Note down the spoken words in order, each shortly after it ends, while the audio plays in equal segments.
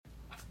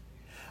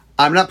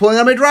I'm not pulling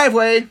on my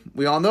driveway.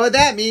 We all know what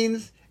that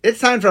means. It's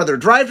time for another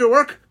Drive to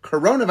Work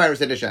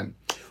Coronavirus Edition.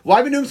 Well,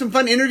 I've been doing some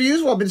fun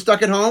interviews while I've been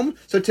stuck at home,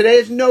 so today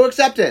is no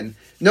exception.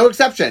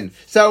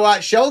 So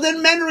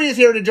Sheldon Menery is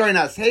here to join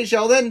us. Hey,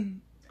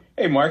 Sheldon.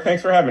 Hey, Mark.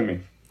 Thanks for having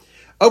me.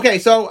 Okay,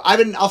 so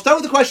I'll start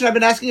with the question I've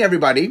been asking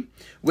everybody,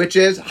 which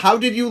is, how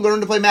did you learn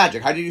to play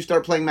Magic? How did you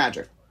start playing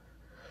Magic?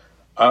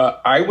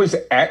 I was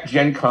at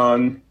Gen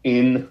Con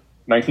in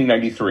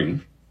 1993,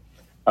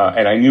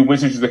 and I knew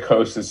Wizards of the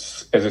Coast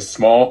as a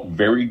small,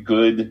 very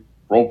good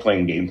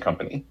role-playing game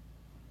company.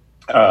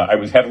 I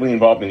was heavily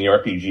involved in the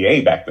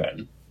RPGA back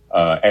then,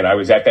 and I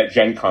was at that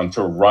Gen Con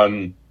to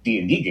run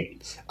D&D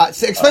games.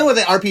 So explain what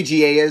the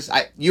RPGA is.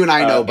 You and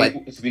I know, but...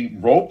 It's the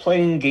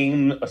Role-Playing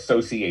Game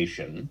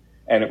Association,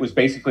 and it was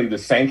basically the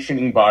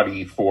sanctioning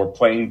body for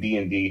playing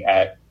D&D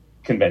at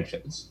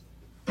conventions.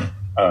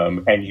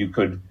 And you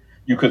could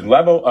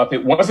level up.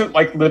 It wasn't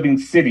like Living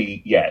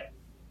City yet.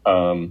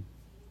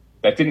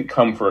 That didn't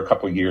come for a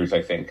couple of years,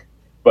 I think.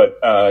 But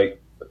it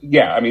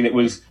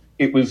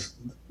was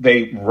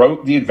they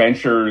wrote the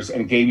adventures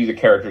and gave you the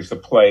characters to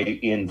play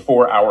in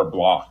 4-hour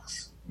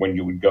blocks when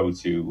you would go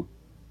to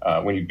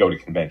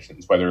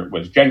conventions, whether it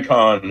was Gen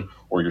Con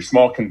or your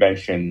small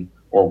convention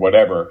or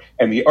whatever.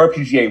 And the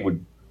RPGA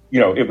would,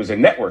 it was a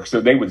network,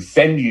 so they would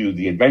send you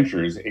the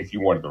adventures if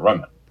you wanted to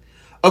run them.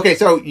 Okay,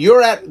 so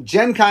you're at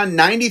Gen Con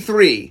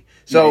 93.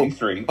 So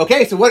 93.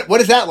 Okay, so what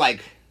is that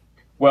like?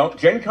 Well,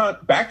 Gen Con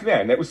back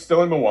then, it was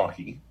still in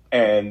Milwaukee,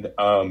 and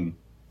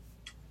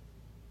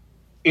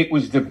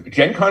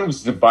Gen Con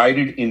was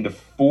divided into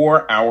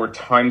 4-hour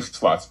time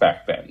slots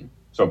back then.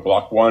 So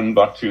block 1,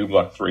 block 2,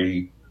 block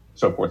 3,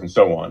 so forth and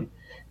so on.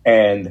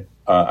 And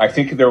I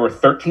think there were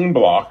 13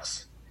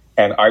 blocks,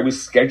 and I was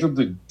scheduled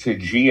to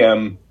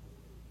GM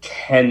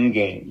 10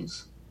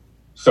 games.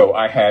 So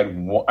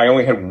I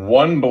only had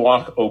one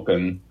block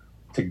open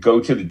to go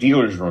to the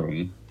dealer's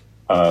room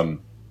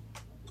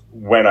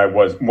when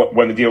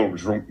the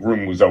dealer's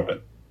room was open.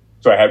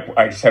 So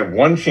I just had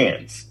one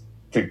chance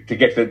to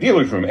get to the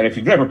dealer's room. And if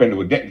you've never been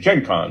to a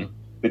Gen Con,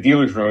 the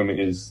dealer's room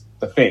is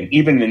the thing.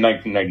 Even in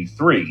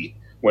 1993,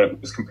 when it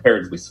was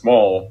comparatively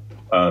small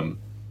to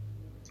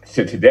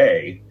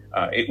today,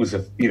 it was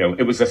a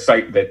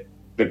site that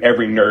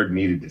every nerd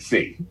needed to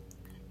see.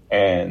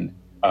 And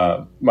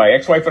my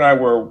ex-wife and I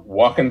were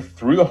walking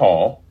through the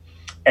hall,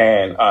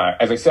 and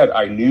as I said,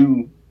 I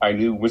knew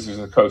Wizards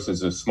of the Coast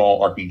as a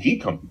small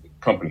RPG company.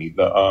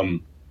 I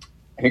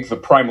think the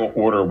Primal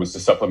Order was the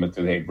supplement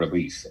that they'd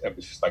released. It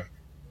was just like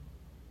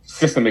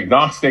system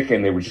agnostic,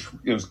 and it was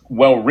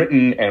well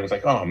written, and it was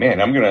like, oh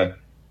man, I'm gonna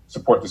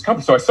support this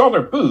company. So I saw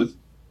their booth,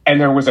 and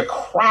there was a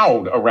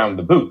crowd around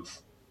the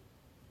booth.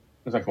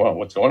 I was like, well,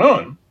 what's going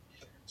on?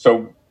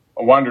 So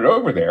I wandered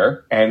over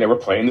there, and they were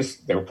playing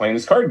this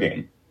card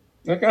game.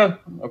 Like,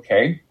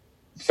 okay,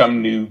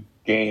 some new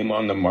game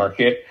on the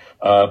market.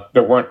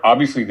 There weren't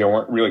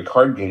really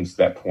card games at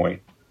that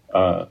point.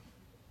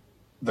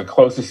 The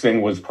closest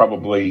thing was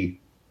probably,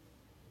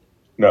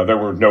 there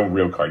were no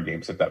real card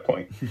games at that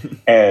point.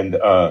 And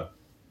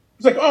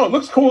it's like, oh, it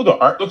looks cool. The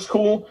art looks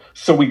cool.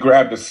 So we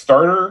grabbed a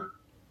starter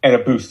and a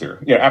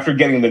booster, after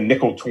getting the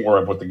nickel tour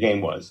of what the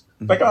game was.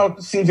 It's like, oh,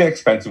 it seems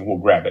inexpensive. We'll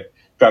grab it.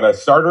 Got a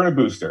starter and a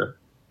booster,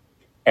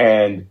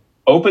 and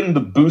opened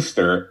the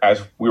booster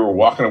as we were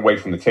walking away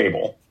from the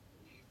table.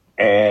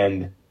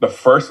 And the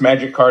first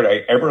Magic card I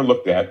ever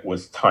looked at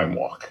was Time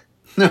Walk.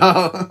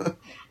 No.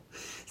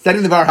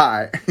 Setting the bar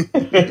high.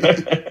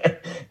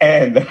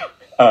 And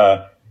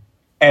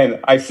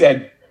I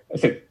said,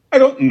 I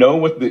don't know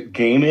what the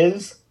game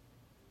is.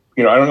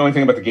 I don't know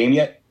anything about the game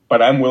yet,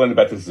 but I'm willing to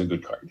bet this is a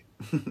good card.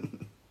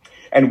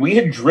 And we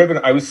had driven,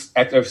 I was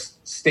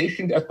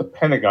stationed at the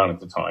Pentagon at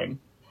the time,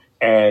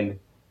 and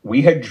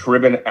we had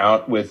driven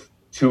out with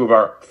 2 of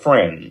our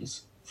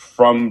friends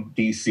from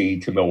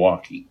DC to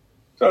Milwaukee.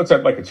 So it's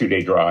like a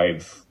 2-day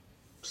drive,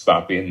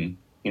 stop in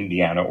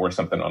Indiana or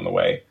something on the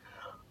way.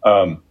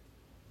 And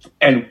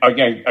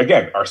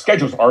again, our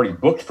schedule's already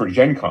booked for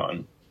Gen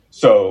Con.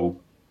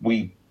 So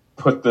we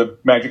put the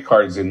Magic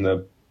cards in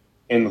the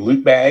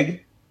loot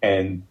bag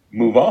and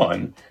move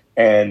on.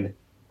 And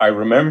I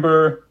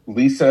remember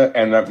Lisa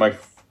and our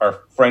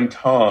friend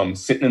Tom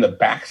sitting in the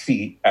back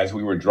seat as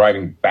we were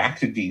driving back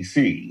to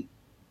DC,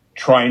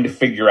 trying to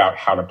figure out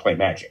how to play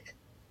Magic.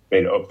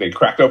 They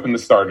cracked open the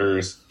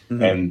starters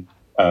and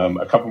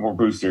a couple more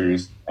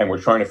boosters, and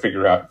we're trying to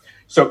figure out.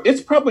 So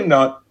it's probably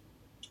not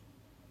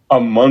a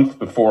month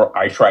before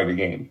I try the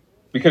game,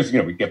 because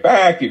we get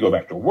back, you go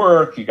back to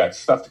work, you got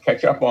stuff to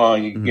catch up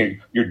on,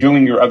 you're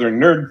doing your other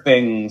nerd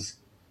things,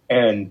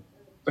 and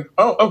like,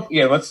 oh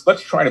yeah,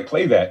 let's try to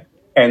play that.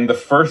 And the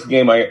first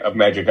game of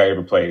Magic I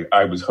ever played,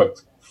 I was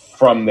hooked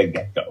from the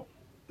get-go.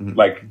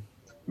 Like,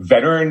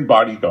 Veteran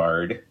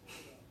Bodyguard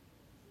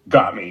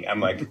got me. I'm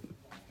like,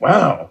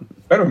 wow,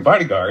 Veteran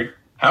Bodyguard,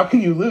 how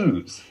can you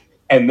lose?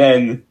 And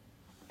then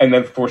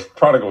for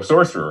Prodigal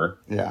Sorcerer,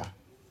 yeah,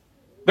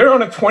 they're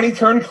on a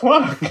 20-turn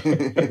clock.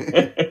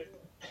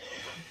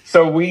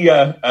 So we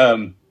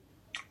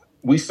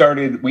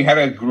started. We had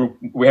a group.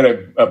 We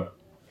had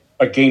a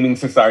a gaming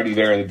society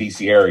there in the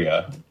DC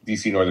area,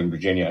 DC, Northern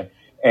Virginia.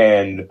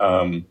 And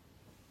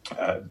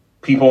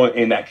people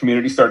in that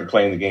community started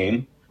playing the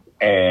game,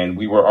 and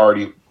we were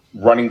already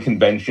running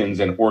conventions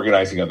and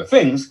organizing other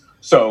things.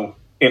 So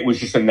it was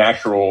just a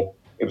natural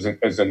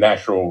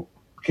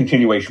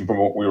continuation from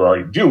what we were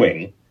already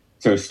doing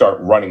to start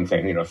running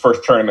things. You know, the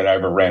first tournament I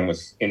ever ran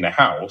was in the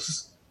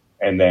house,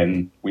 and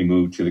then we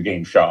moved to the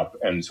game shop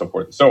and so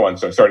forth and so on.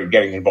 So I started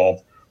getting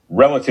involved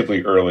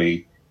relatively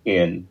early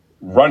in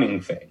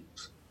running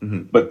things.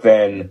 Mm-hmm. But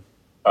then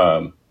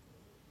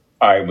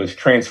I was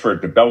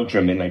transferred to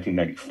Belgium in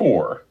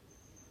 1994.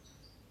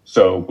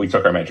 So we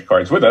took our Magic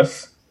cards with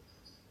us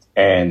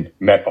and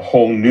met a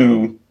whole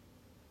new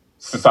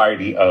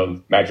society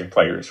of Magic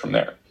players from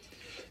there.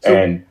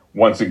 And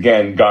once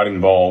again, got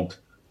involved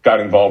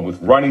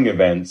with running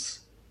events.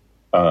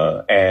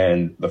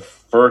 And the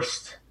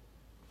first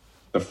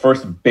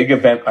big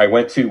event I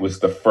went to was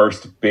the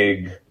first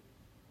big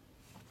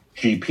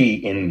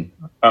GP in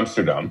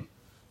Amsterdam.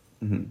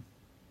 Mm-hmm.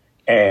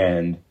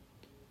 And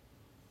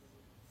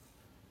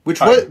was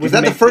that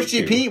the first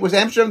GP? Was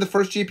Amsterdam the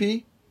first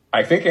GP?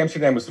 I think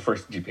Amsterdam was the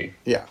first GP.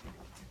 Yeah.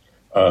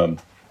 Brian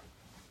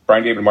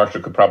David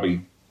Marshall could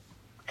probably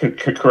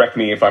correct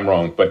me if I'm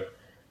wrong, but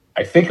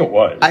I think it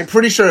was. I'm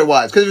pretty sure it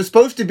was, because it was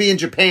supposed to be in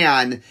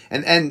Japan,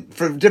 and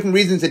for different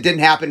reasons it didn't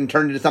happen and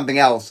turned into something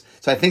else.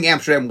 So I think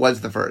Amsterdam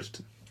was the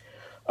first.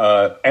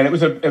 And it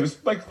was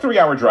like a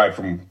 3-hour drive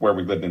from where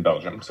we lived in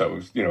Belgium, so it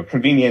was, you know,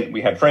 convenient.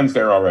 We had friends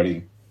there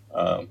already.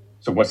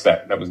 So what's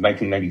that? That was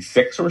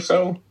 1996 or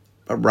so.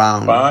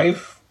 Around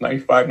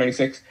 95,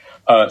 96.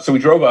 So we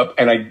drove up,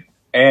 and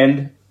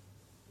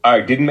I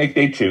didn't make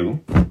day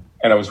 2,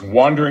 and I was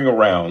wandering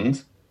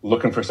around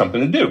looking for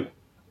something to do,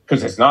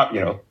 because it's not,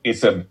 you know,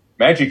 it's a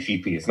Magic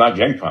GP. It's not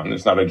Gen Con.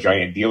 It's not a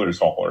giant dealer's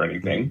hall or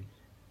anything.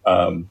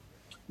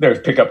 There's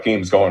pickup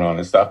games going on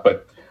and stuff,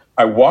 but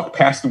I walked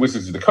past the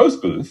Wizards of the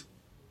Coast booth,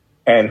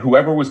 and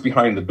whoever was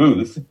behind the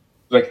booth was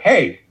like,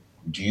 "Hey,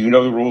 do you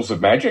know the rules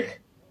of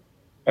Magic?"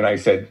 And I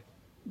said,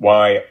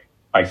 "Why,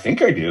 I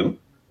think I do."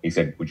 He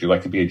said, "Would you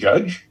like to be a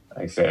judge?"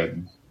 I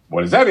said,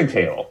 "What does that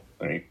entail?"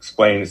 And he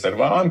explained and said,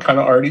 "Well, I'm kind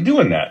of already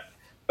doing that."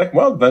 Like,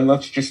 well, then why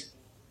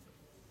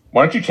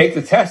don't you take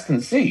the test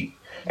and see?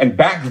 And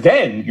back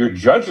then, your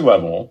judge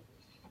level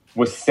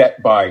was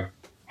set by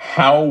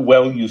how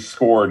well you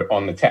scored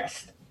on the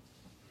test.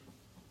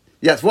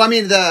 Yes, well, I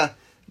mean, the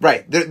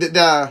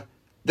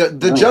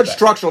judge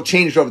structure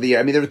changed over the year.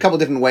 I mean, there were a couple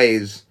different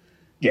ways.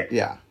 Yeah.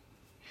 Yeah.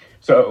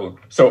 So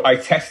I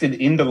tested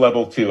into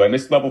level 2. I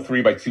missed level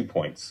 3 by 2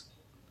 points.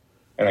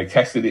 And I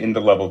tested into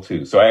level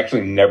 2. So I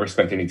actually never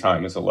spent any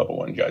time as a level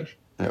 1 judge.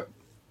 Yep.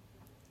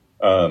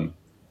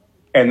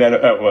 And then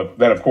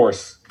of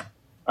course,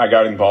 I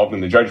got involved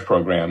in the judge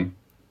program,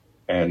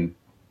 and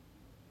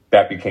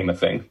that became a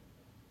thing.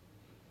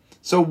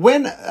 So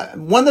when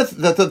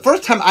the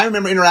first time I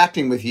remember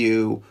interacting with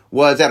you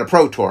was at a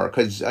Pro Tour,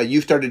 because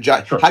you started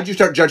judging. Sure. How'd you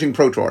start judging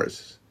Pro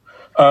Tours?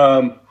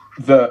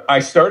 I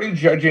started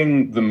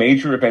judging the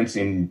major events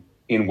in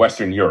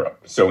Western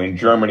Europe, so in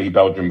Germany,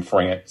 Belgium,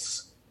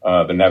 France,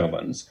 the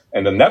Netherlands,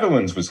 and the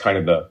Netherlands was kind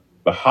of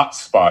the hot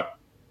spot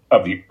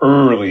of the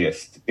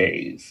earliest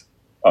days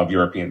of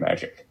European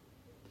Magic.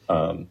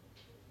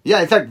 Yeah,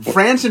 in fact,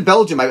 France and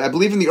Belgium, I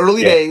believe in the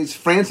early days,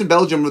 France and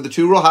Belgium were the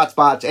two real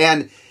hotspots.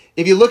 And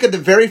if you look at the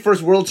very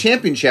first World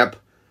Championship,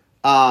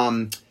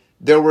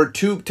 there were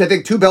two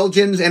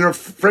Belgians and a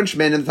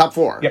Frenchman in the top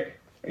 4. Yep.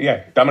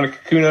 Yeah, Dominic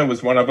Cuna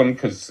was one of them,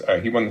 because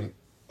he won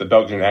the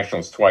Belgian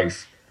Nationals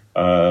twice.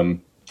 Belgium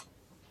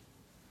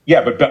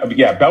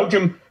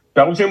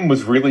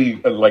was really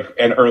like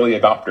an early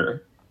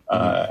adopter,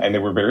 and they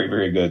were very,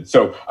 very good.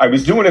 So I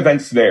was doing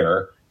events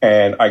there,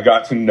 and I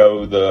got to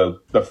know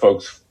the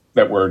folks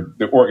that were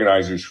the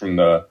organizers from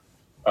the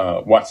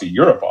WotC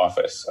Europe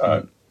office,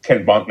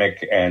 Ken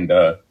Bontnick and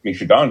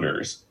Misha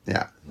Donders.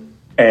 Yeah.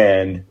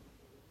 And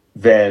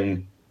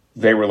then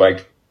they were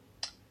like,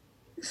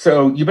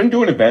 "So you've been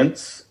doing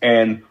events,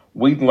 and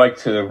we'd like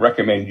to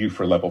recommend you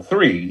for level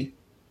 3,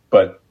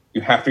 but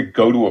you have to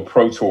go to a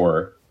Pro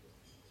Tour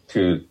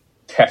to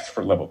test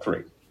for level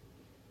 3.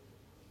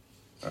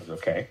 I was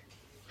okay,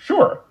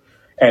 sure.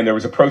 And there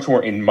was a Pro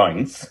Tour in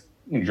Mainz,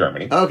 in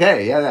Germany.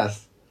 Okay,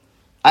 yes.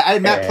 I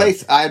had Matt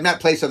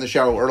Place on the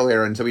show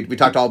earlier, and so we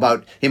talked all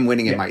about him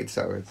winning in Mainz.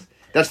 So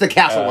that's the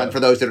castle one for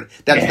those that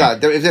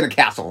it was in a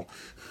castle.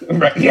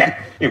 Right?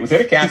 Yeah, it was in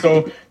a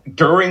castle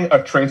during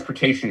a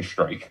transportation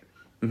strike.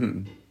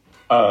 Mm-hmm.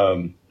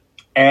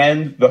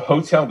 And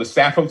the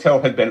staff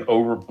hotel had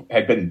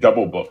been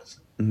double booked.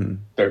 Mm-hmm.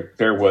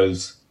 There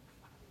was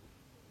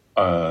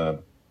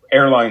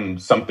airline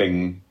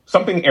something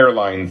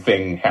airline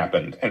thing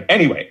happened, and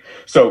anyway,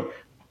 so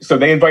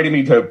they invited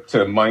me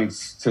to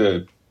Mainz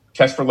to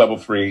test for level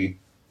 3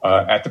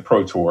 at the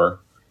Pro Tour,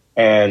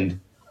 and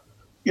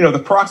you know the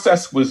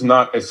process was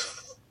not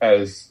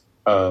as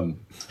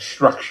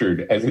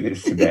structured as it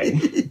is today.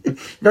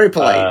 Very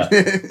polite.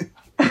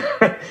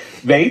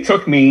 They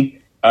took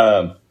me,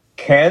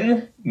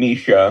 Ken,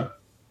 Misha,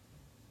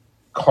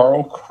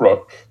 Carl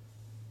Crook,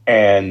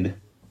 and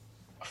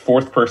a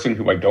fourth person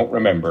who I don't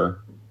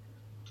remember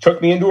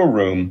took me into a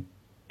room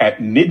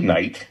at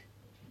midnight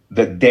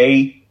the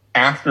day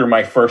after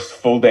my first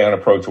full day on a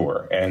Pro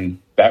Tour. And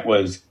that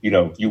was,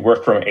 you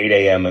work from 8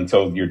 a.m.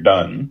 until you're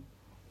done.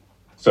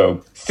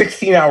 So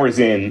 16 hours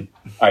in,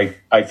 I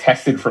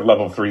tested for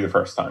level 3 the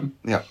first time.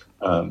 Yeah.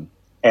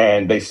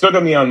 And they stood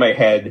on me on my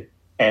head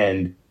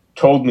and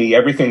told me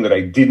everything that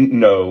I didn't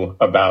know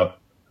about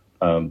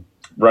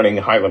running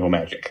high-level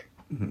Magic.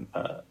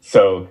 Mm-hmm.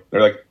 So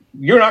they're like,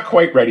 you're not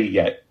quite ready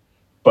yet,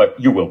 but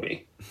you will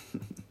be.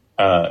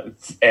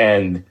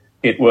 And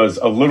it was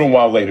a little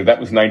while later. That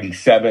was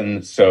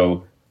 97.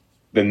 So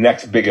the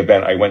next big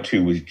event I went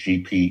to was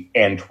GP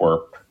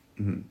Antwerp,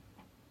 mm-hmm.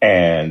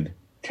 and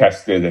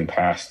tested and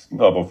passed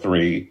level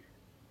 3,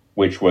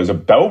 which was a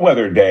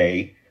bellwether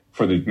day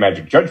for the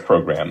Magic Judge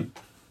program,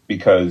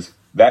 because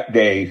that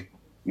day,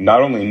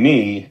 not only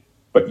me,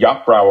 but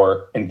Jaap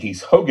Brouwer and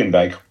Gies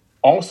Hogendijk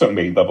also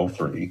made level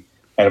 3.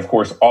 And of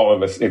course, all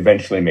of us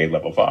eventually made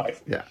level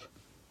 5. Yeah.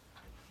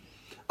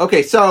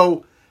 Okay,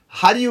 so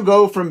how do you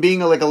go from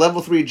being a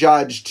level 3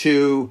 judge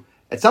to,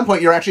 at some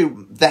point, you're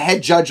actually the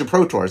head judge of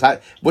Pro Tours?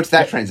 What's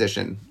that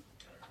transition?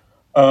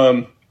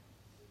 Well,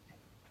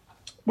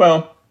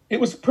 it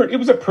was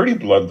a pretty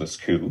bloodless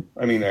coup.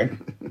 I mean, I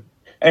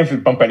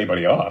didn't bump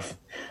anybody off.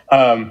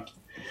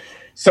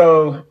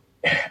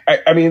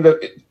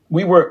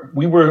 We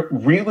were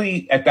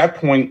really, at that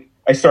point,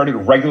 I started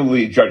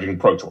regularly judging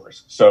Pro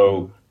Tours.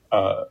 So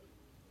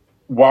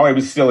while I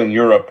was still in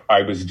Europe,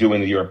 I was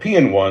doing the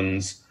European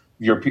ones,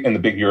 and the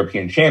big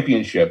European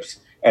championships.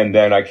 And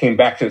then I came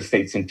back to the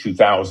States in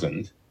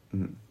 2000.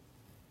 Mm-hmm.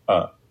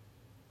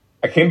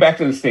 I came back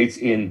to the States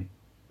in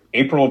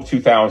April of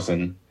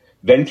 2000,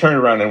 then turned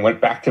around and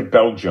went back to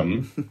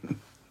Belgium,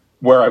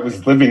 where I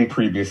was living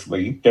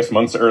previously, just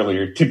months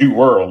earlier, to do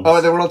Worlds. Oh,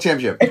 the World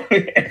Championship.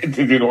 To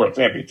do the World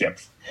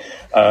Championships.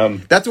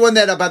 That's the one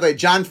that, by the way,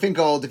 John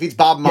Finkel defeats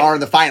Bob Marr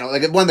in the final.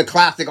 One of the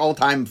classic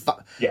all-time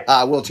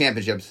World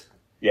Championships.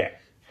 Yeah.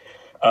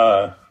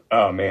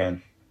 Oh,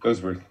 man.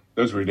 Those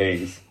were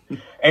days.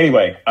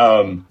 Anyway,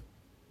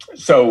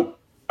 so,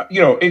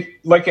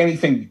 like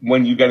anything,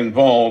 when you get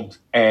involved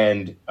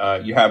and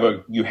you have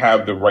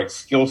the right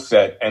skill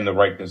set and the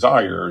right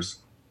desires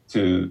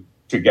to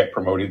get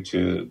promoted,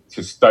 to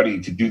study,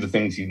 to do the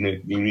things you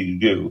need to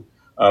do,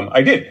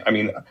 I did. I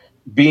mean,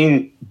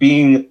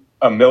 being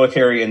a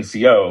military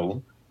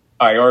NCO,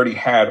 I already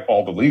had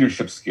all the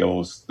leadership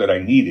skills that I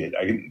needed.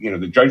 I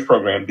didn't, the judge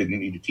program didn't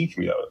need to teach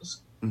me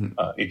those.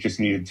 Mm-hmm. It just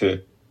needed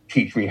to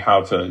teach me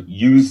how to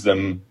use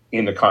them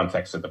in the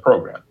context of the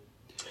program.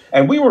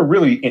 And we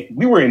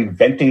were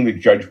inventing the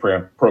judge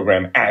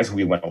program as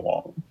we went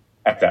along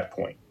at that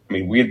point. I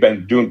mean, we had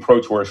been doing Pro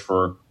Tours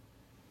for,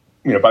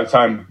 by the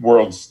time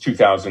Worlds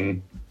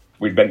 2000,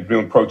 we'd been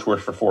doing Pro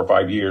Tours for 4 or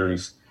 5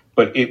 years,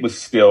 but it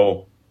was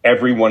still,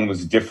 everyone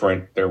was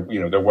different. There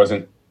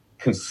wasn't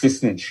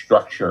consistent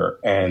structure.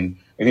 And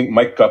I think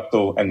Mike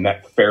Guptill and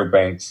Nat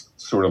Fairbanks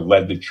sort of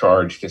led the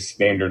charge to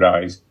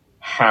standardize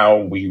how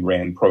we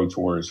ran Pro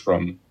Tours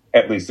from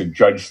at least a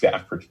judge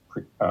staff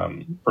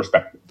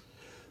perspective.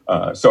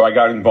 So I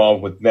got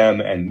involved with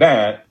them and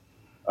that,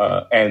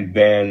 and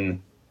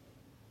then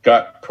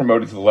got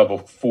promoted to the level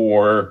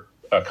 4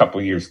 a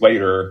couple of years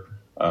later,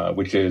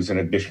 which is an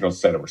additional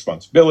set of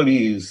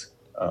responsibilities.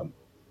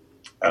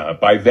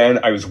 By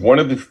then, I was one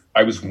of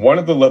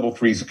the level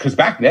 3s, because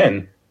back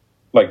then,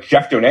 like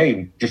Jeff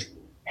Donay just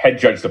head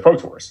judged the Pro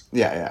Tours.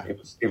 Yeah.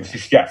 It was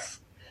just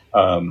Jeff.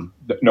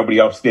 Nobody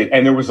else did,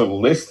 and there was a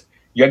list.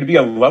 You had to be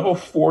a level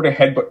 4 to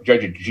head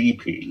judge a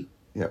GP.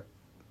 Yep.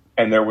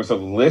 And there was a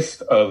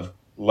list of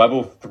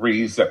level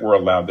 3s that were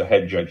allowed to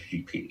head judge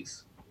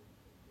GPs.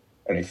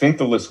 And I think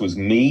the list was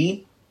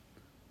me.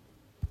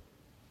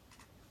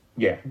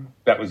 Yeah,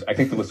 I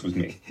think the list was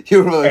me.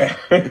 You were really...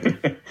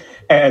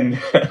 And,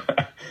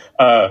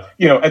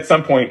 at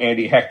some point,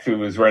 Andy Hecht, who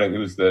was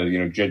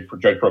the,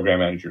 judge program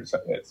manager,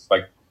 it's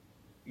like,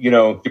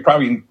 you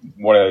probably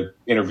want to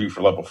interview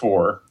for level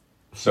 4.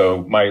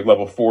 So my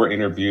level 4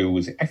 interview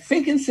was, I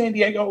think, in San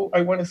Diego,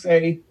 I want to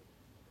say,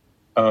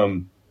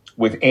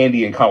 with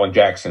Andy and Colin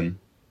Jackson.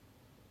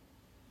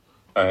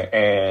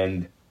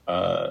 And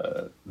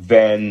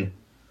then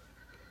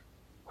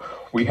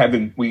we had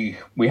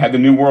the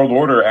New World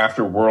Order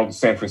after World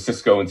San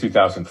Francisco in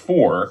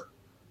 2004,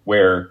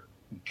 where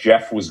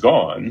Jeff was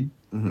gone,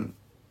 mm-hmm.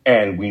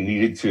 and we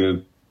needed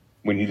to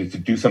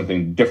do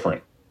something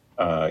different.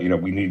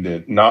 We need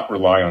to not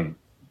rely on,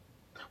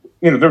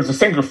 there was a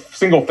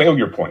single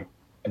failure point,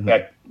 mm-hmm.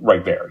 that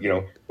right there.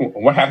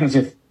 What happens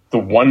if the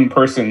one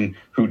person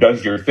who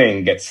does your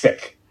thing gets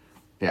sick?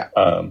 Yeah.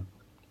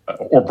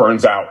 Or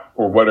burns out,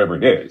 or whatever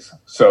it is.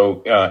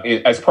 So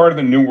as part of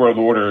the New World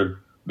Order,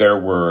 there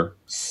were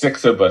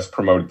 6 of us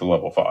promoted to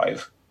level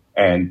 5.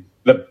 And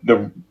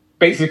the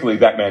basically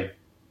that meant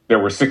there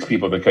were 6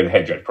 people that could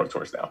head judge Pro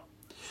Tours now.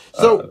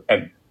 So, go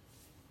ahead.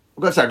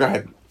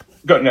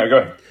 Go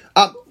ahead.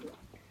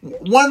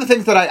 One of the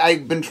things that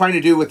I've been trying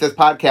to do with this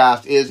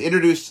podcast is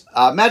introduce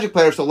Magic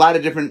players to a lot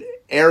of different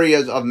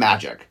areas of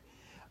Magic.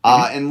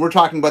 and we're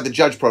talking about the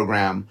judge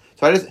program.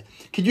 So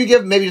could you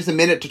give maybe just a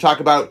minute to talk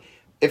about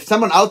if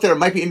someone out there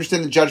might be interested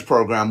in the judge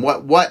program?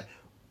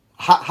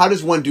 How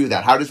does one do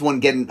that? How does one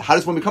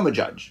become a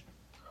judge?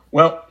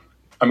 Well,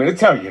 I'm going to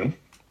tell you.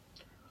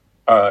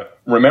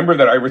 Remember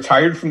that I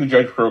retired from the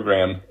judge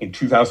program in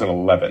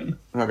 2011.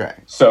 Okay.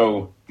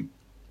 So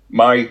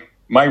my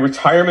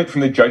retirement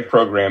from the judge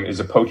program is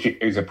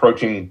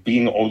approaching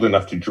being old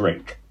enough to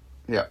drink.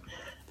 Yeah.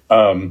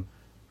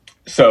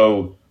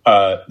 So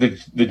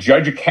the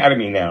Judge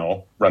Academy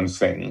now runs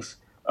things.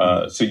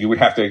 So you would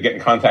have to get in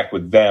contact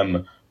with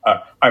them.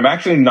 I'm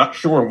actually not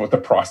sure what the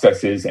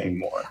process is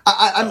anymore.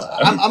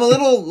 I'm a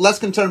little less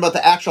concerned about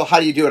the actual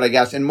how do you do it, I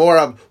guess, and more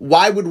of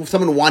why would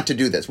someone want to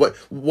do this?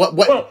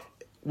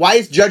 Why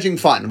is judging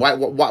fun?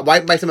 Why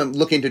might someone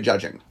look into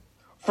judging?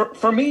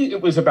 For me,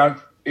 it was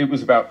about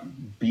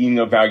being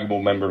a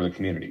valuable member of the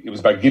community. It was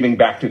about giving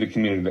back to the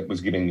community that was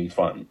giving me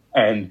fun.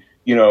 And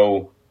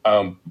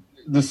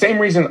the same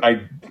reason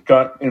I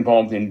got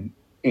involved in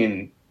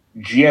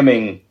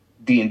GMing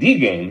D&D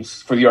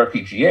games for the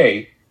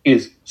RPGA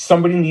is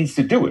somebody needs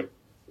to do it.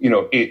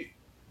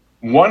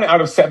 1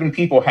 out of 7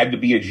 people had to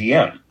be a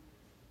GM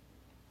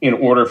in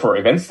order for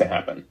events to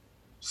happen.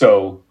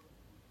 So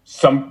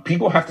some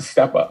people have to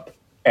step up,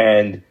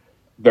 and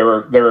there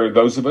are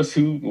those of us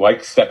who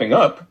like stepping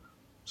up.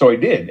 So I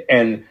did,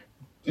 and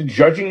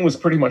judging was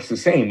pretty much the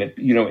same.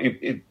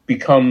 It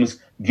becomes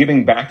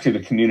giving back to the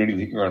community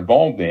that you're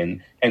involved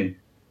in, and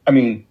I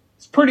mean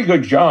it's a pretty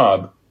good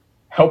job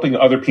helping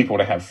other people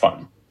to have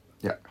fun.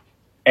 Yeah,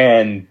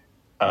 and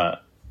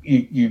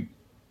you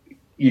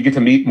get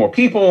to meet more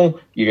people,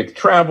 you get to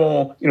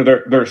travel.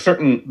 There were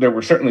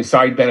certainly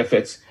side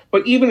benefits.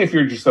 But even if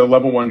you're just a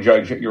level 1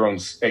 judge at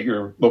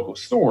your local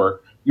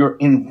store, you're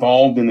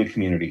involved in the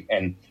community,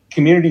 and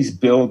communities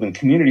build and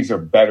communities are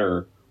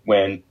better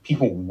when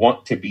people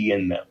want to be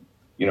in them.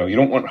 You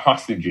don't want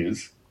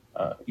hostages,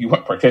 you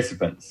want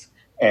participants.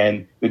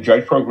 And the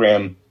judge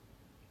program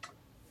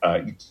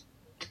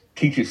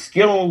teaches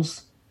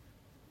skills,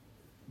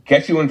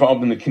 gets you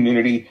involved in the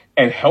community,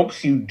 and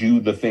helps you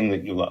do the thing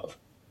that you love.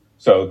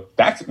 So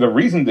that's the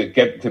reason to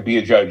get to be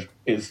a judge,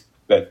 is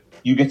that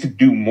you get to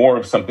do more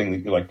of something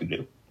that you like to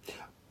do.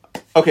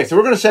 Okay, so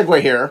we're going to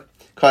segue here,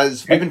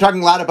 because we've been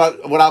talking a lot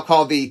about what I'll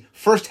call the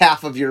first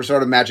half of your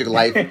sort of Magic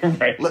life.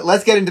 Right.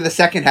 Let's get into the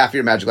second half of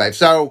your Magic life.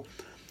 So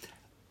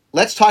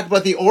let's talk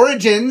about the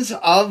origins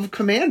of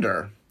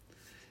Commander.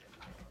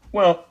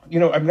 Well,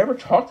 I've never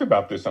talked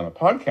about this on a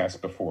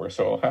podcast before,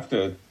 so I'll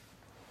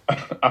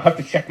have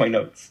to check my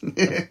notes.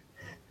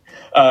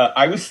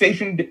 I was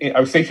stationed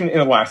in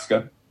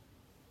Alaska,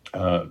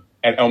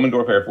 at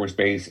Elmendorf Air Force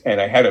Base,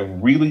 and I had a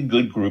really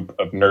good group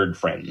of nerd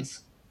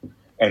friends.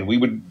 And we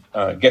would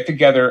get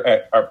together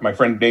at my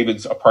friend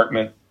David's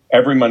apartment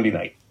every Monday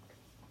night.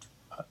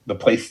 The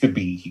place to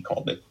be, he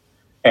called it.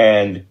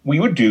 And we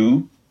would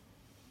do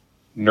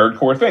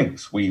nerdcore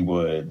things. We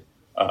would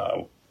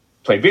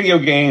play video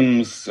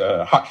games.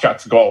 Hot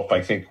Shots Golf,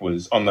 I think,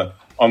 was on the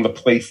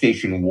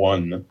PlayStation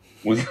 1.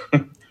 Was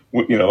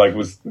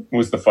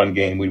the fun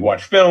game. We'd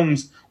watch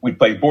films. We'd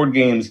play board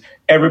games.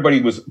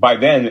 By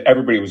then,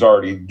 everybody was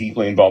already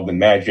deeply involved in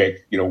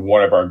Magic.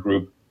 One of our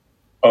group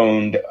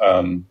owned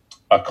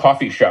a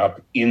coffee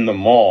shop in the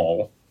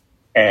mall,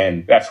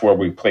 and that's where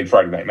we played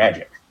Friday Night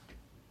Magic.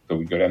 So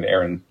we'd go down to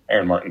Aaron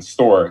Martin's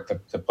store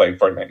to play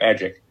Friday Night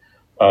Magic,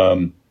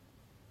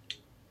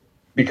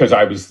 because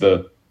I was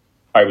the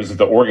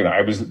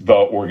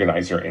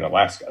organizer in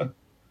Alaska.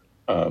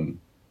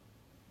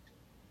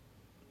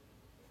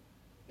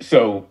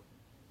 So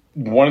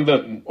one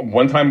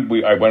time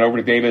I went over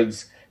to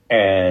David's,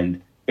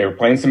 and they were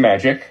playing some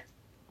Magic,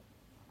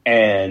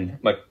 and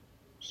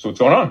so what's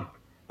going on?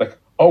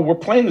 We're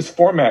playing this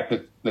format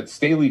that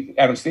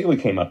Adam Staley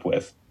came up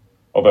with,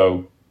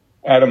 although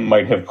Adam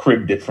might have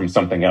cribbed it from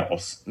something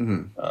else.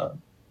 Mm-hmm.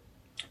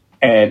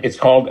 And it's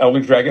called Elder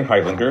Dragon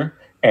Highlander,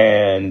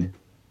 and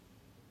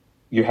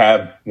you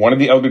have one of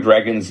the Elder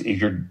Dragons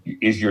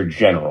is your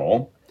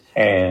general.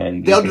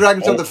 And the Elder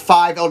Dragons are the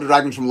 5 Elder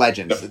Dragons from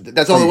Legends.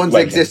 That's all the ones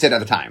that existed at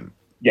the time.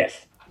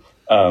 Yes.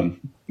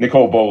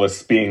 Nicole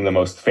Bolas being the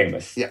most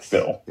famous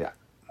still. Yeah.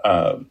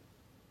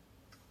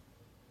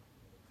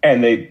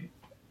 And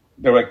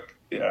they're like,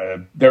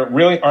 there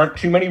really aren't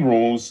too many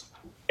rules,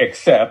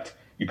 except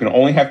you can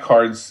only have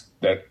cards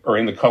that are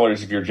in the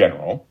colors of your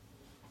general.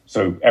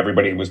 So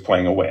everybody was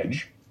playing a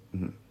wedge,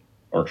 mm-hmm.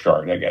 or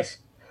shard, I guess.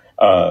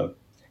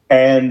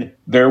 And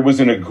there was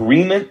an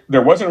agreement.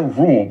 There wasn't a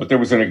rule, but there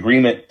was an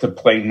agreement to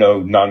play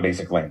no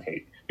non-basic land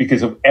hate,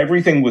 because of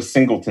everything was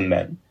singleton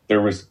then. There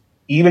was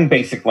even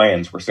basic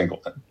lands were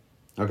singleton.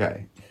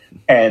 Okay.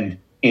 And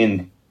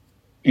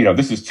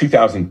this is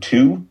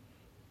 2002.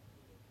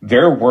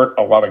 There weren't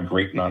a lot of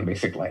great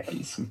non-basic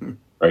lands,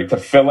 right? To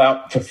fill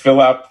out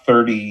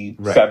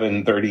 37,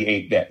 right.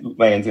 38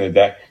 lands in a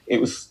deck, it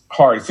was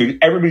hard. So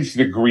everybody just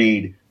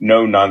agreed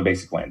no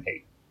non-basic land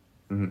hate.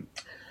 Mm-hmm.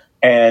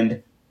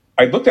 And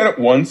I looked at it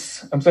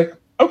once. I was like,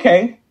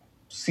 okay,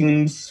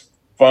 seems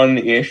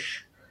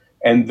fun-ish.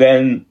 And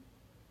then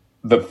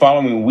the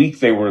following week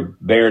they were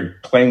there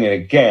playing it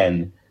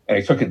again, and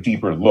I took a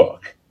deeper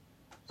look.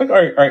 It's like, all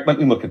right, let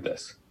me look at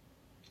this.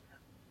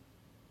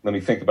 Let me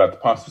think about the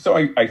possible. So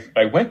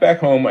I went back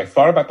home. I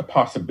thought about the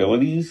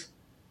possibilities.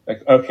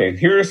 Like, okay,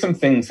 here are some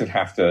things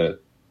that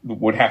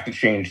would have to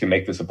change to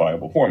make this a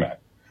viable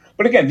format.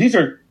 But again, these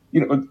are,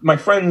 my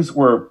friends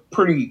were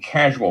pretty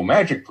casual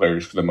Magic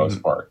players for the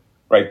most part,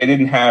 right? They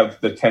didn't have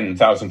the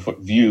 10,000-foot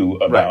view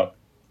about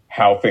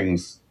how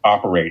things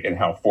operate and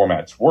how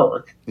formats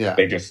work. Yeah.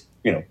 They just,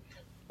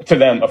 to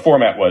them, a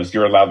format was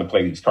you're allowed to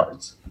play these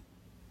cards.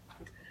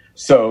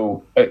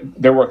 So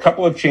there were a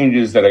couple of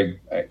changes that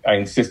I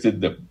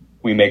insisted that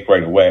we make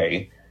right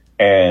away.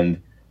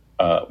 And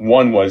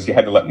one was you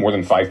had to let more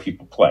than 5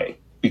 people play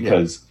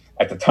because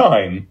at the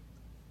time,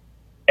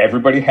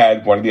 everybody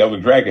had one of the Elder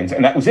Dragons,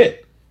 and that was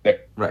it.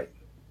 Right.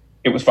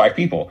 It was 5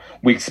 people.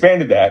 We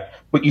expanded that,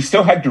 but you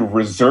still had to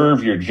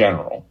reserve your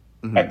general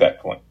at that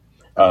point.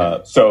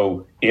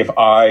 So if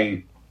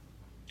I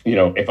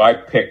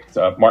picked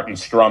Martin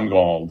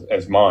Stromgald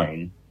as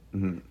mine,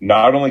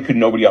 not only could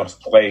nobody else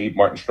play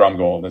Martin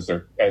Stromgald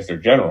as their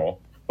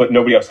general, but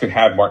nobody else could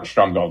have Martin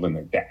Stromgald in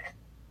their deck.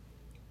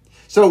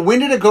 So when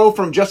did it go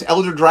from just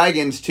Elder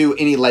Dragons to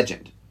any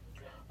legend?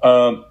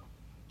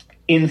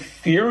 In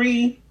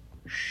theory,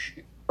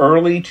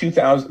 late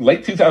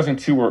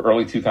 2002 or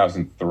early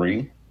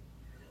 2003,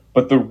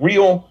 but the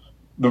real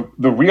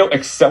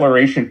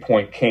acceleration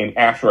point came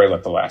after I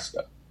left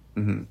Alaska.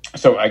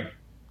 So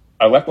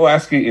I left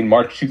Alaska in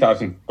March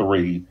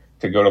 2003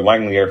 to go to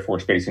Langley Air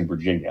Force Base in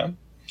Virginia.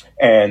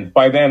 And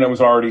by then I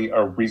was already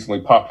a reasonably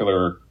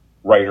popular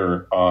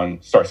writer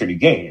on Star City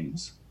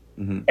Games.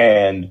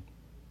 And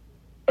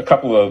a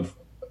couple of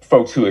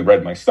folks who had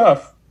read my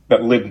stuff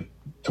that lived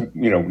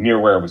near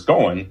where I was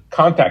going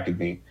contacted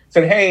me,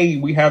 said, hey,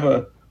 we have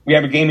a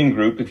gaming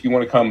group. If you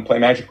want to come play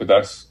Magic with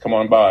us, come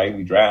on by.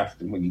 We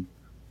draft and we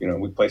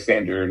play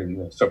Standard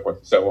and so forth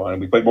and so on.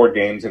 And we play board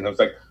games. And I was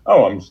like,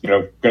 oh, I'm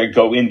going to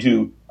go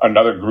into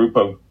another group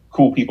of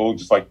cool people,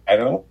 just like, I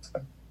don't know.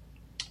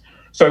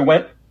 So I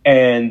went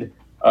and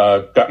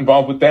got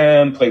involved with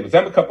them, played with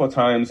them a couple of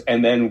times.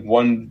 And then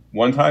one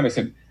time I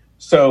said,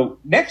 so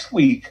next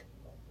week,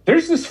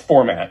 there's this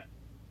format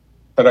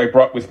that I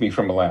brought with me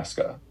from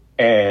Alaska.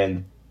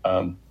 And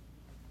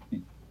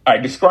I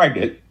described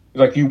it.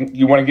 Like,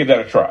 you want to give that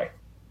a try?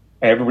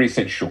 And everybody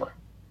said, sure.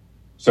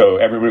 So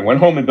everybody went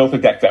home and built a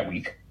deck that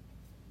week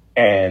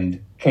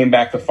and came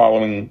back the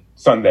following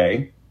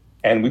Sunday,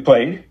 and we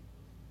played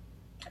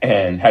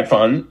and had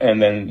fun.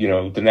 And then,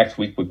 the next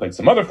week we played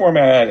some other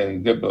format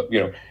and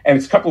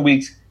it's a couple of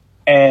weeks.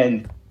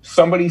 And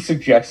somebody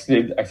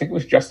suggested, I think it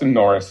was Justin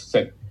Norris,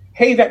 said,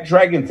 hey, that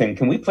dragon thing,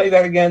 can we play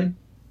that again?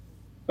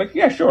 Like,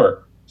 yeah,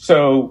 sure.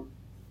 So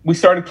we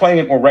started playing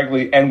it more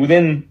regularly. And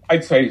within,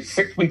 I'd say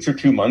 6 weeks or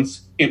 2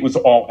 months, it was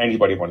all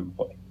anybody wanted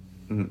to play.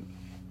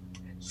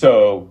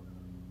 So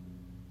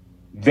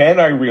then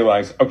I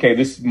realized, okay,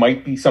 this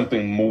might be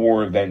something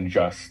more than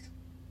just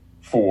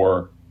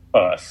for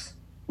us.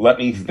 Let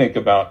me think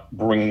about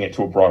bringing it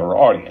to a broader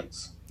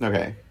audience.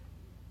 Okay.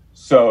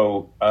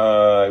 So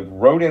I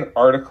wrote an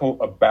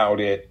article about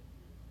it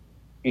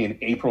in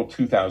April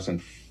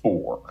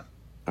 2004.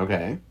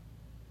 Okay.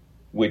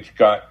 Which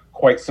got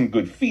quite some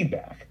good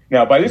feedback.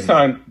 Now, by this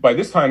time,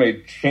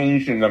 I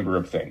changed a number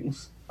of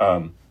things.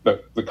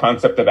 The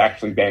concept of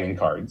actually banning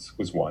cards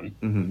was one.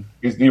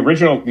 Because the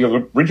original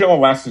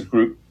Elastis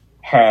group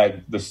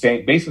had the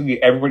same.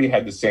 Basically, everybody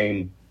had the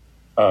same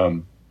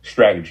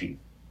strategy: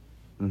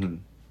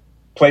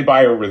 play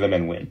biorhythm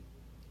and win.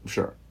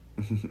 Sure.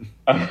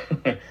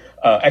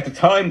 At the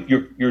time,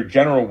 your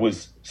general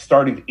was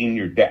started in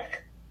your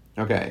deck.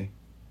 Okay.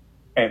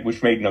 And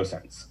which made no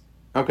sense.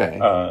 Okay.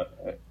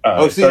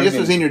 So this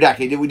was in your deck.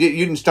 You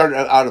didn't start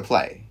out of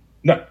play.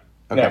 No.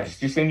 Okay. No, it's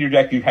just in your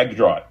deck. You had to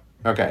draw it.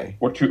 Okay.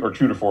 Or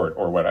tutor for it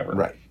or whatever.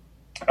 Right.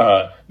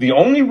 The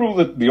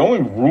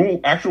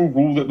only actual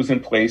rule that was in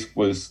place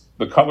was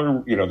the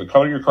color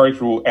your cards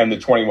rule and the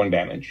 21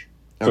 damage.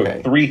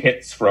 So 3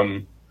 hits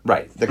from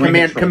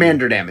the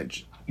commander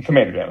damage.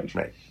 Commander damage.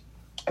 Right.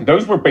 And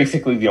those were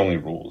basically the only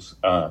rules.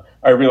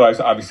 I realized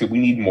obviously we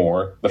need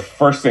more. The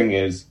first thing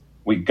is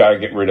we got to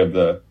get rid of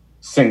the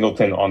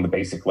singleton on the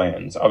basic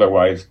lands.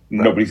 Otherwise,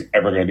 nobody's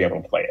ever going to be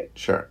able to play it.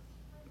 Sure.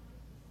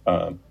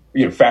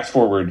 Fast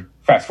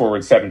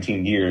forward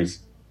 17 years,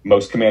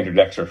 most commander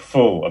decks are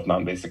full of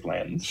non-basic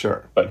lands.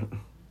 Sure. But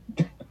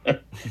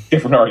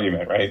different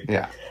argument, right?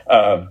 Yeah.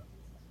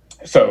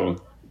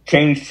 So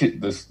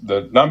changed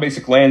the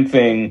non-basic land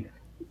thing,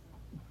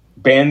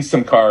 banned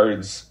some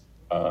cards,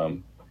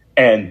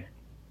 and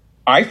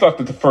I thought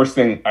that the first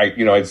thing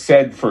I'd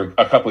said for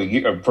a couple of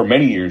years, for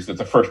many years, that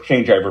the first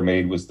change I ever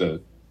made was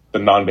the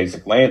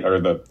non-basic land or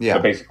the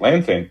basic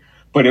land thing,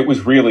 but it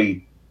was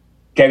really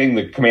getting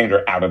the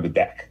commander out of the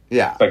deck.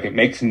 Yeah. Like, it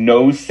makes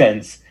no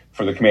sense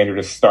for the commander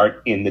to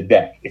start in the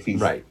deck if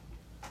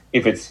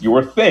it's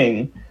your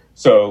thing.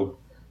 So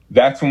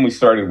that's when we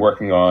started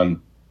working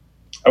on,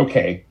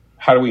 okay,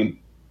 how do we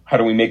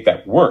make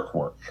that work?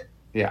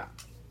 Yeah.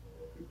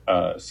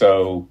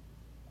 So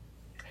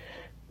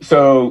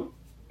so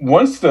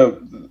once the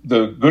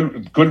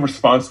good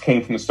response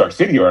came from the Star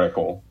City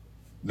article,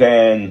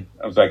 then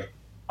I was like,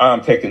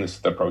 I'm taking this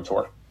to the Pro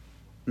Tour.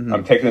 Mm-hmm.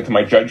 I'm taking it to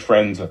my judge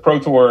friends at Pro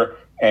Tour,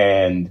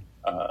 and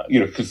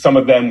because some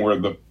of them were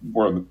the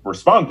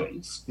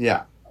respondents.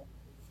 Yeah.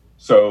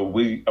 So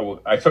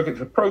I took it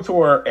to Pro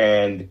Tour,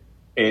 and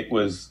it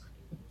was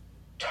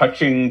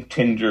touching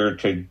Tinder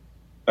to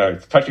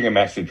touching a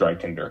match to dry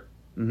Tinder,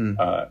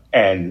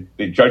 and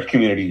the judge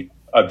community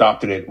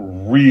adopted it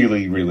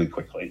really, really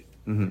quickly.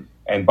 Mm-hmm.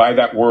 And by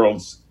that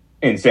Worlds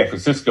in San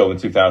Francisco in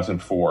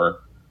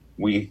 2004,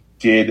 we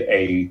did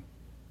a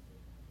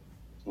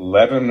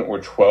 11 or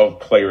 12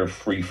 player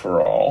free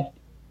for all,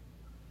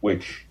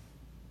 which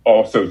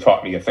also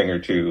taught me a thing or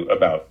two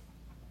about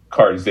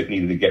cards that we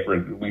needed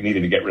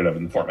to get rid of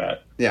in the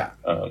format. Yeah.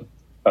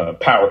 The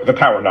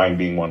Power 9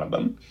 being one of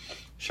them.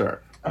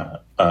 Sure.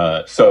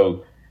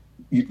 So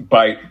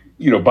by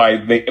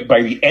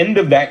the end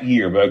of that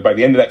year, by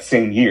the end of that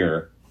same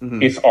year,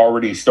 it's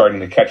already starting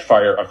to catch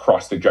fire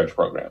across the judge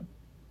program.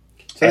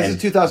 So this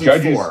is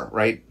 2004,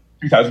 right?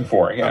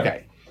 2004, yeah.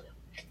 Okay.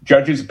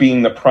 Judges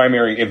being the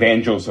primary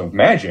evangels of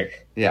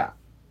Magic. Yeah.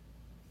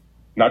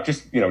 Not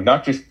just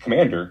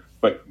Commander,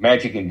 but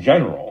Magic in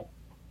general.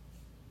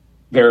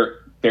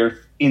 They're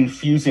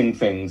infusing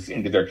things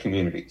into their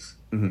communities.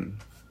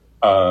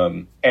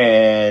 Mm-hmm.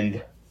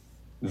 And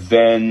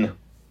then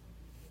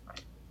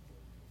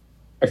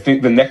I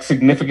think the next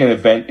significant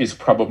event is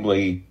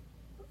probably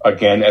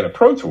again at a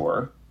Pro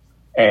Tour,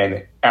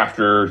 and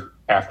after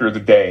the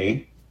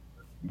day,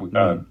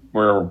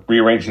 we're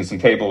rearranging some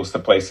tables to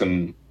play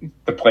some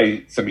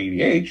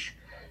EDH,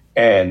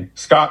 and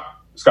Scott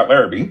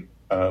Larrabee,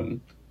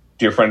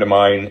 dear friend of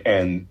mine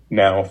and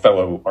now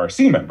fellow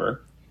RC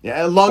member.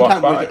 Yeah, a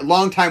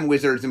long time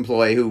Wizards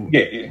employee who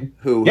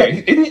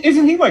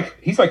isn't he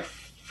he's like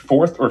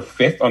fourth or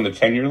fifth on the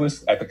tenure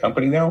list at the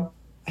company now?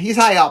 He's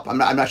high up. I'm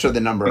not sure the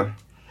number.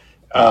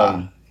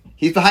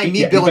 He's behind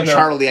me, Bill, and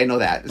Charlie. I know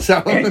that.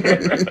 So,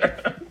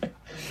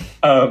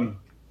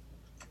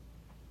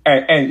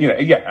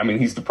 and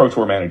he's the Pro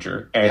Tour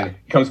manager, and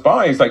he comes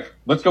by. He's like,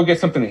 "Let's go get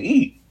something to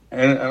eat."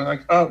 And I'm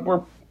like,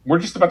 we're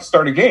just about to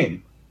start a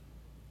game."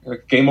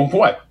 Like, game of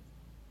what?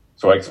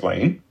 So I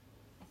explain.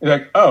 He's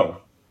like,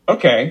 "Oh,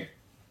 okay."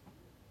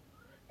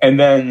 And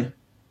then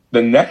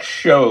the next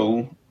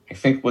show, I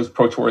think, was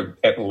Pro Tour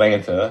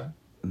Atlanta,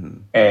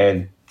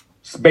 and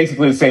it's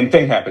basically the same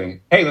thing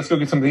happening. Hey, let's go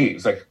get something to eat.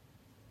 It's like,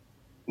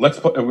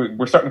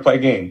 we're starting to play a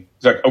game.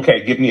 He's like,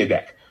 okay, give me a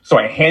deck. So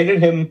I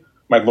handed him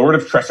my Lord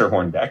of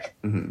Tressorhorn deck,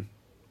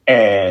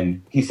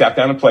 and he sat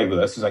down and played with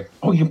us. He's like,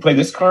 oh, you can play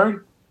this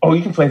card? Oh,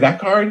 you can play that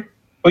card?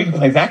 Oh, you can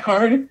play that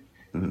card?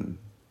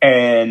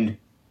 And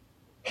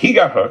he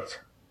got hooked,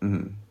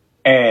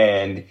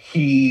 and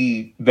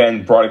he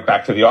then brought it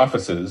back to the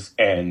offices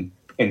and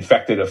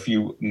infected a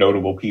few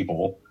notable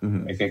people.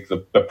 I think the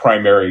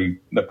primary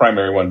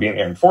one being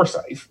Aaron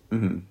Forsyth.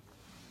 And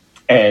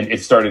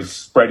it started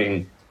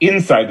spreading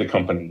inside the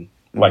company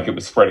like it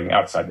was spreading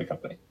outside the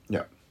company.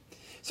 Yeah.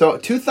 So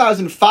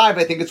 2005,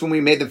 I think, is when we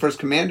made the first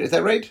Commander. Is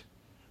that right?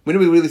 When did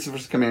we release the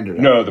first Commander?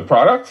 No, the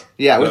product?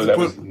 Yeah. That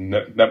was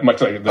not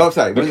much later.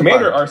 Sorry. The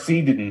Commander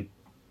RC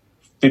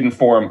didn't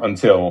form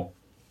until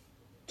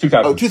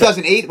 2000. Oh,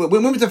 2008?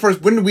 When was the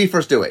first? When did we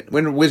first do it?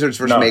 When did Wizards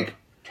first make?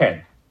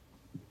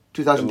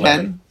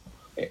 2010?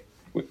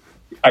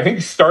 I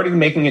think started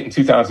making it in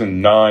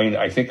 2009.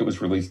 I think it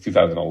was released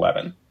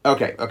 2011.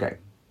 Okay.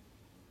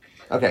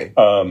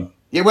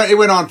 It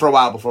went on for a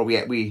while before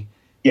we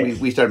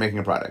started making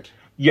a product.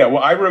 Yeah,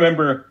 well, I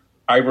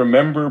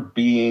remember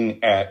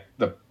being at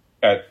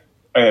an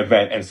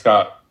event and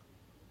Scott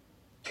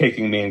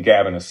taking me and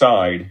Gavin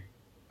aside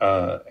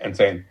and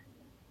saying,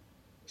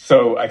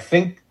 so I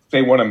think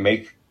they want to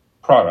make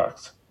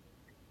products,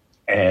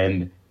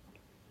 and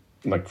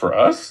like, for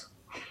us.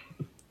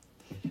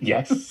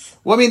 Yes.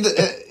 Well, I mean,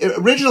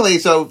 originally,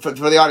 so for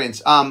the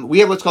audience, we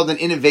have what's called an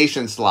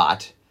innovation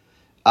slot.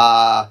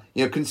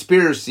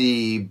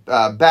 Conspiracy,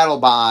 Battle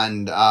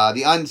Bond,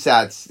 the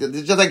Unsets.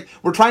 It's just like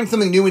we're trying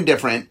something new and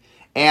different.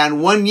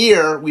 And one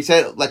year we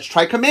said, let's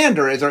try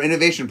Commander as our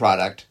innovation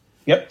product.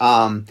 Yep.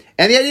 And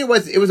the idea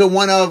was it was a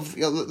one of,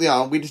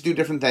 we just do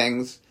different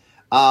things.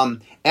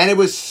 And it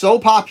was so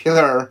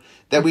popular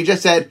that we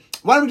just said,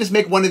 why don't we just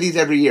make one of these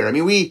every year? I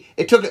mean, we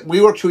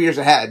worked 2 years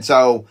ahead,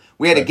 so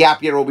we had a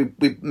gap year where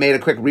we made a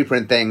quick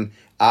reprint thing.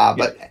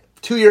 But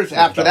 2 years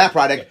after that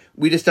product,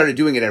 we just started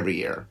doing it every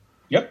year.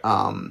 Yep.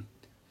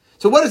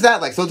 So what is that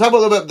like? So talk about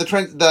a little bit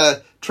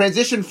the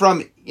transition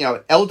from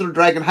Elder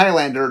Dragon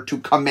Highlander to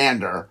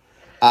Commander.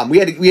 We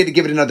had to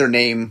give it another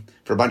name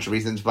for a bunch of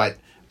reasons, but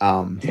for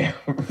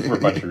a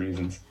bunch of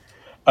reasons.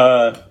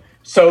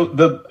 So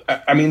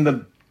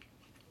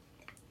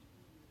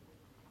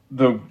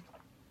the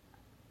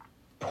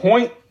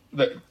point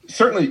that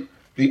certainly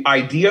the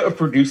idea of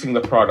producing the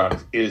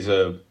product is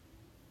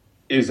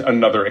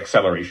another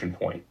acceleration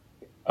point.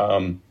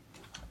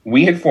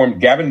 We had formed.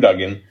 Gavin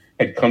Duggan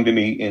had come to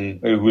me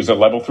who was a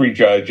level 3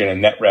 judge and a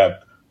net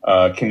rep,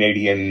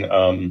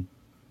 Canadian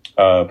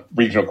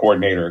regional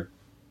coordinator,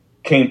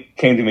 came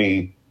to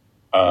me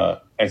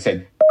and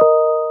said,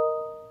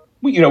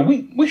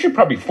 we should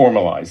probably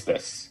formalize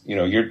this.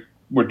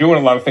 We're doing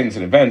a lot of things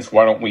at events.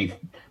 Why don't we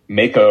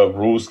make a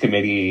rules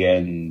committee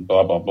and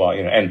blah, blah, blah,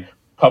 and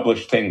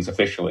publish things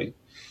officially.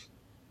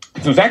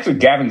 So it was actually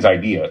Gavin's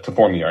idea to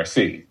form the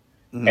RC.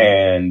 Mm-hmm.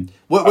 And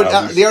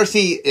the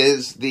RC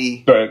is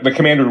the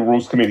Commander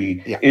Rules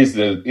Committee is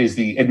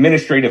the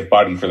administrative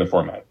body for the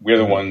format. We're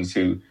the ones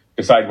who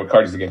decide what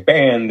cards to get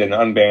banned and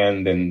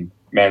unbanned and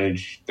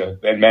manage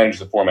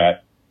the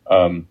format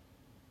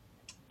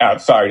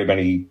outside of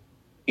any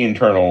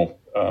internal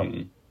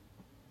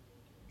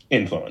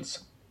influence.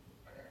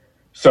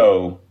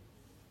 So,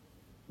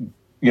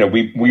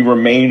 we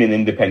remain an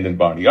independent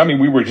body. I mean,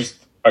 we were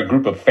just a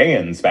group of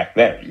fans back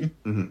then.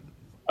 Mm-hmm.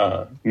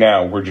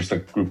 Now we're just a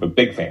group of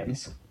big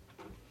fans.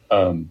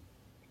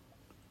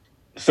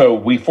 So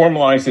we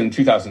formalized in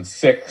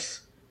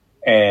 2006,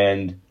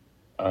 and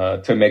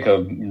to make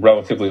a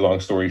relatively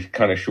long story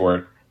kind of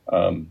short,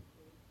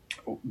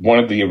 one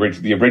of the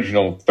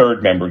original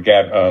third member,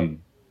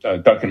 Duncan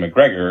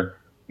McGregor,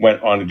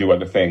 went on to do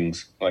other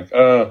things. Like,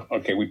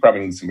 okay, we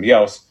probably need somebody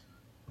else.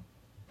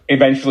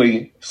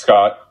 Eventually,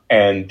 Scott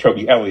and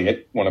Toby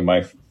Elliott, one of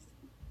my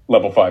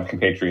level 5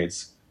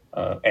 compatriots,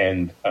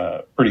 and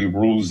pretty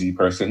rulesy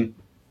person,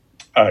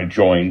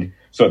 joined.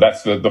 So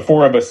that's the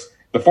four of us.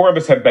 The four of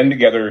us have been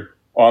together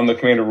on the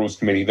Commander Rules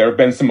Committee. There have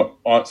been some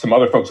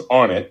other folks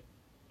on it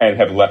and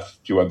have left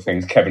to do other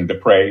things. Kevin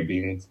Dupre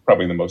being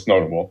probably the most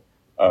notable.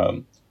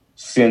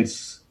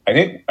 Since I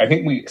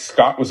think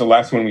Scott was the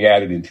last one we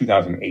added in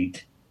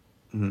 2008,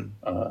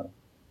 mm-hmm.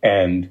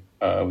 And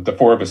the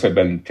four of us have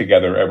been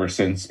together ever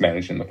since,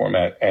 managing the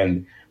format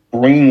and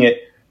bringing it,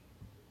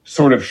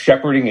 sort of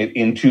shepherding it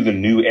into the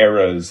new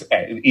eras,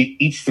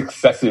 each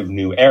successive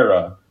new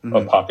era mm-hmm.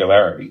 of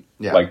popularity.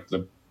 Yeah. Like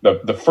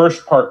the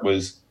first part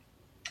was,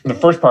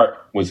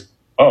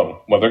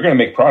 oh, well, they're going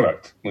to make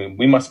product.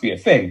 We must be a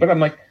thing. But I'm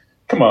like,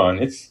 come on,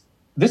 this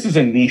is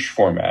a niche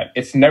format.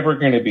 It's never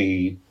going to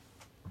be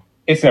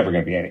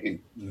any,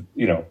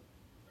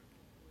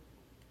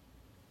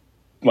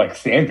 like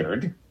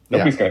standard.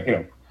 Nobody's going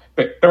to,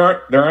 but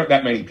there aren't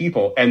that many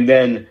people. And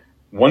then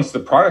once the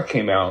product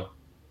came out,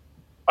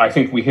 I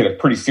think we hit a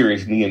pretty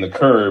serious knee in the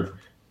curve,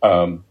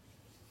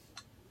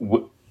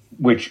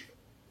 which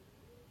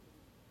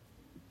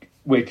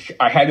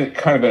I had a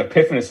kind of an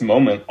epiphanous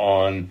moment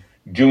on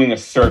doing a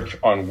search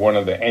on one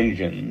of the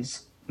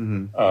engines,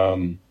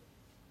 mm-hmm.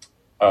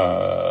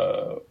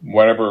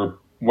 Whatever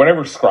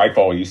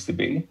Scryfall used to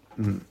be,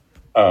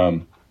 mm-hmm.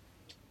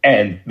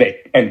 And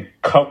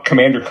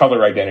Commander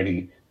Color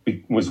Identity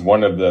was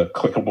one of the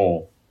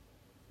clickable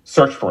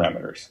search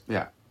parameters.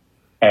 Yeah.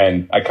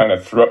 And I kind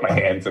of threw up my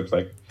hands. I was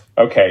like,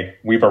 okay,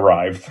 we've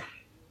arrived.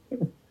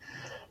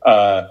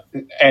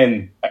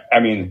 And I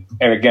mean,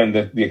 and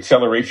again, the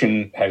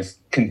acceleration has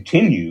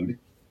continued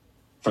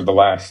for the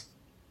last,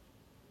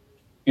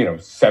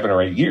 7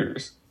 or 8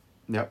 years.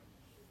 Yep.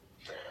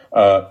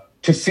 To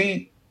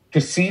see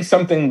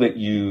something that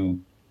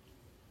you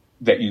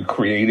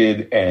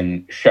created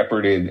and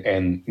shepherded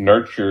and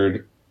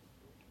nurtured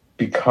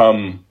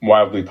become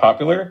wildly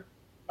popular.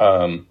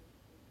 I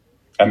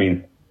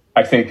mean,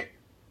 I think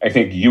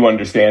you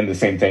understand the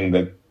same thing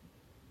that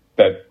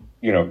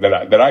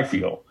I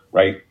feel,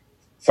 right?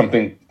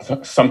 Something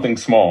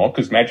small,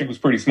 because Magic was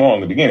pretty small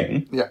in the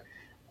beginning. Yeah.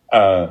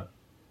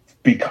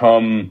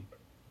 Become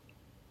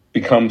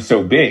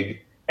so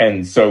big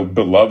and so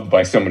beloved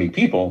by so many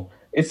people.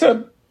 It's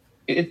a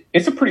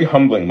pretty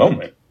humbling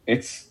moment.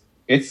 It's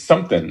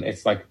something.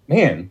 It's like,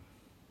 man,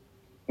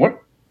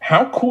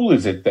 how cool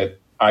is it that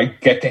I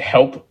get to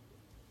help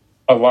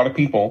a lot of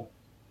people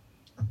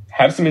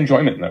have some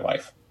enjoyment in their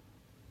life?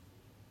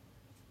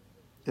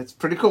 It's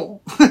pretty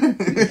cool.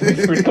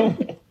 It's pretty cool.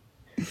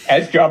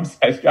 As jobs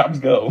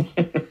go.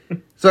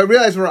 So I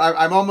realize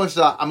I'm almost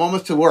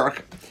to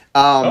work.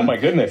 Oh my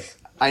goodness!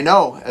 I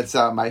know it's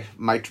my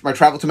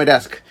travel to my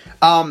desk.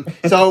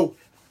 So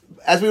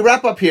as we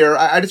wrap up here,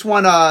 I just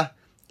want to,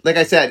 like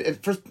I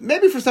said, for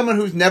someone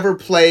who's never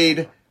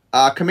played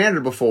Commander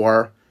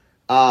before,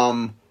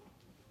 just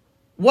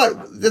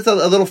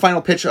a little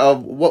final pitch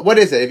of what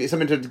is it? If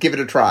someone to give it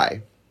a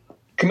try.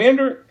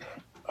 Commander,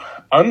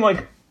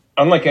 unlike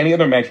any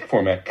other Magic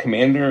format,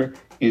 Commander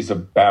is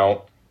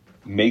about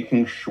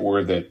making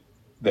sure that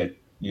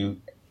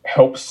you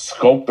help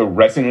sculpt the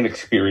resonant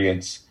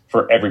experience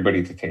for everybody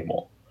at the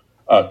table.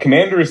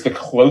 Commander is the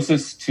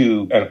closest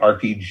to an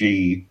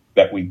RPG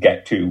that we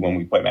get to when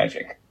we play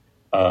Magic.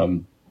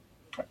 I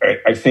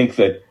think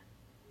that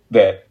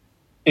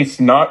it's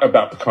not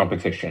about the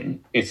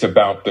competition. It's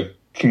about the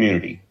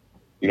community.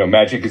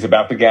 Magic is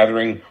about the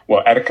gathering.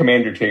 Well, at a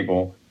Commander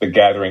table, the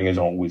gathering is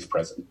always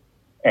present.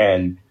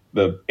 And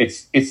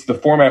it's the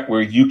format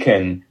where you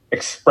can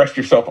express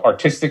yourself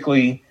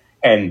artistically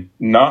and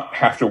not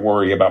have to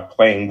worry about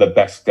playing the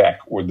best deck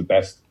or the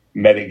best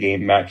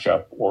metagame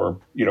matchup or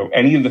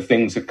any of the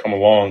things that come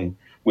along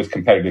with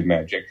competitive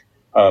Magic.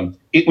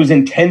 It was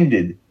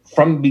intended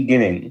from the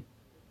beginning.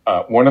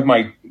 One of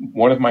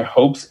my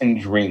hopes and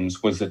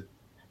dreams was that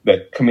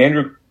that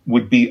Commander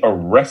would be a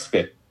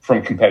respite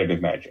from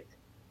competitive Magic.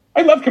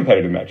 I love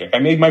competitive Magic. I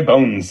made my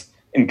bones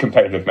in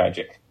competitive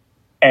Magic.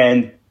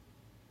 And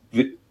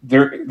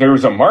there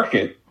was a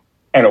market,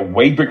 and a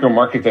way bigger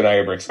market than I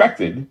ever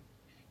expected,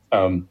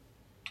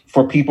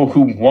 for people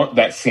who want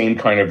that same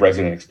kind of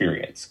resonant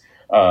experience.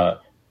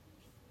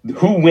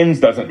 Who wins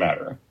doesn't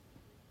matter.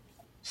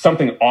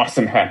 Something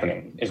awesome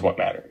happening is what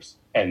matters.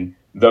 And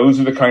those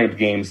are the kind of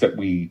games that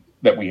we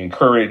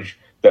encourage,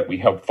 that we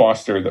help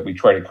foster, that we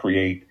try to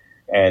create.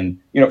 And,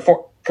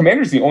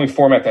 Commander is the only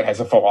format that has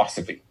a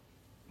philosophy.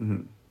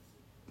 Mm-hmm.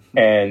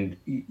 And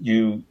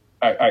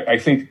I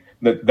think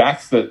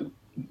that's the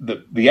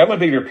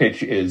elevator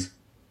pitch is,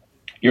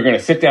 you're going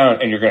to sit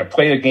down and you're going to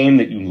play a game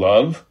that you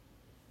love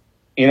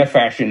in a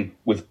fashion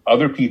with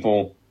other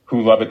people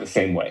who love it the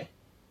same way.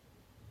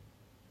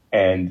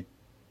 And,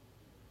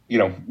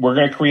 we're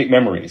going to create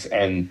memories.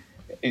 And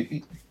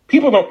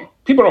people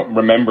don't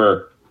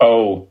remember,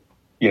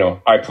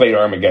 I played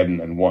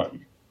Armageddon and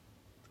won.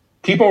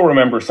 People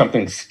remember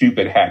something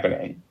stupid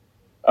happening.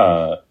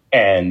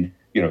 And,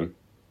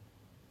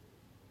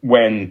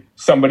 when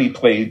somebody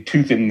played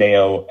Tooth and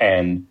Nail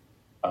and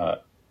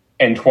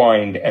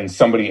Entwined, and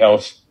somebody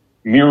else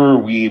mirror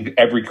weaved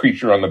every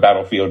creature on the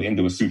battlefield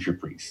into a Suture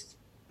Priest.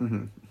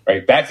 Mm-hmm.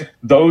 Right?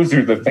 Those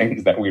are the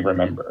things that we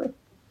remember.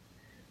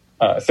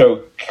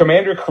 So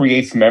Commander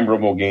creates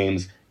memorable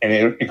games, and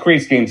it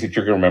creates games that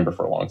you're going to remember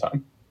for a long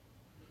time.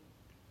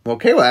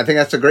 Okay, well, I think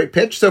that's a great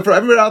pitch. So for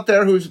everyone out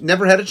there who's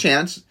never had a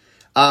chance,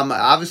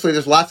 obviously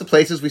there's lots of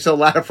places we sell a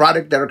lot of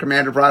product that are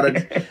Commander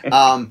products.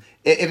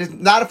 It is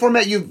not a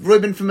format you've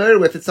really been familiar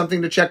with. It's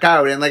something to check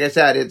out. And like I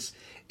said, it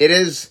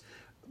is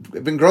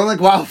been growing like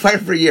wildfire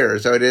for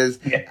years. So it is.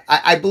 Yeah.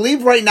 I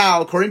believe right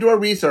now, according to our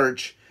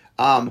research,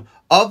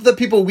 of the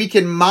people we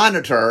can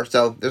monitor,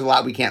 so there's a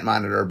lot we can't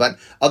monitor, but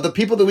of the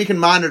people that we can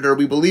monitor,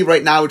 we believe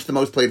right now it's the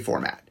most played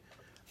format.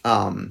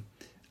 Other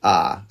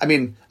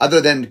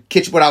than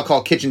what I'll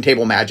call kitchen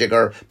table Magic,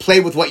 or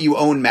play with what you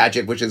own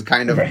Magic, which is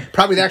kind of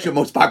probably the actual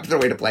most popular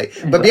way to play.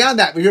 But beyond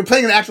that, when you're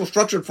playing an actual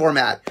structured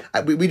format,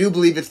 we do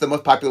believe it's the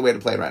most popular way to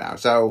play right now.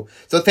 So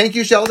thank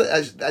you, Sheldon.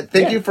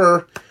 Thank you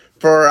for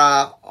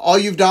all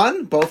you've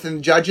done, both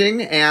in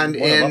judging and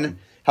in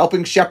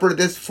helping shepherd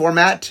this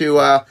format to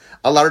a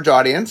large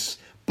audience.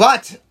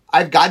 But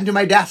I've gotten to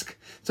my desk,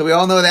 so we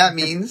all know what that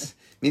means.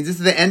 Means this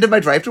is the end of my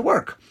drive to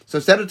work. So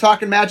instead of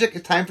talking Magic,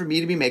 it's time for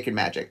me to be making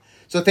Magic.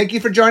 So thank you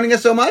for joining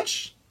us so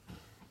much.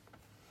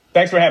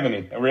 Thanks for having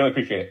me. I really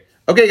appreciate it.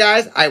 Okay,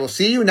 guys, I will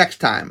see you next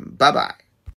time. Bye-bye.